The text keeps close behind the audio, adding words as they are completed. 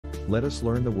Let us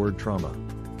learn the word trauma.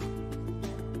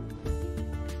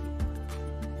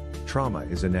 Trauma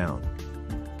is a noun.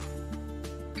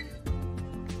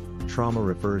 Trauma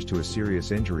refers to a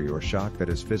serious injury or shock that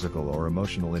is physical or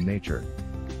emotional in nature.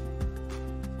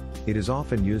 It is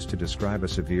often used to describe a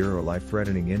severe or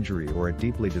life-threatening injury or a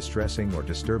deeply distressing or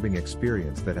disturbing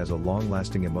experience that has a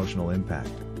long-lasting emotional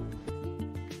impact.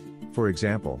 For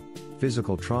example,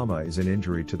 physical trauma is an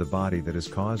injury to the body that is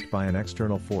caused by an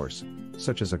external force,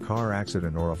 such as a car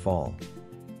accident or a fall.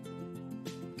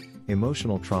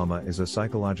 Emotional trauma is a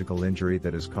psychological injury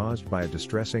that is caused by a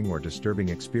distressing or disturbing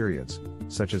experience,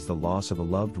 such as the loss of a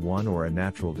loved one or a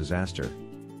natural disaster.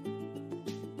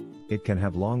 It can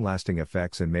have long-lasting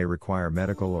effects and may require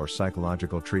medical or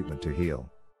psychological treatment to heal.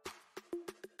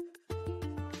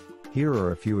 Here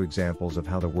are a few examples of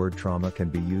how the word trauma can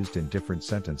be used in different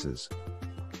sentences.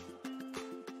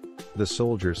 The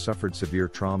soldier suffered severe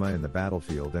trauma in the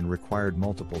battlefield and required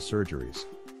multiple surgeries.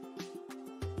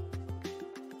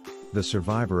 The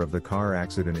survivor of the car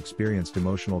accident experienced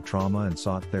emotional trauma and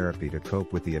sought therapy to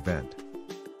cope with the event.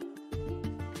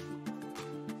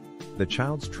 The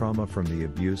child's trauma from the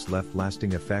abuse left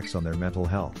lasting effects on their mental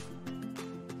health.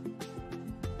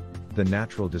 The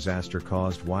natural disaster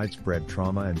caused widespread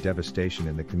trauma and devastation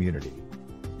in the community.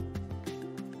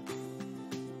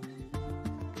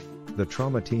 The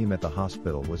trauma team at the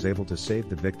hospital was able to save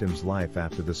the victim's life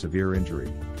after the severe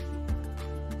injury.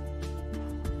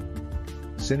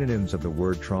 Synonyms of the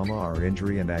word trauma are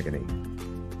injury and agony.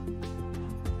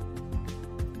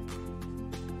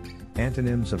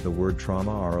 Antonyms of the word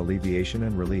trauma are alleviation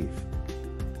and relief.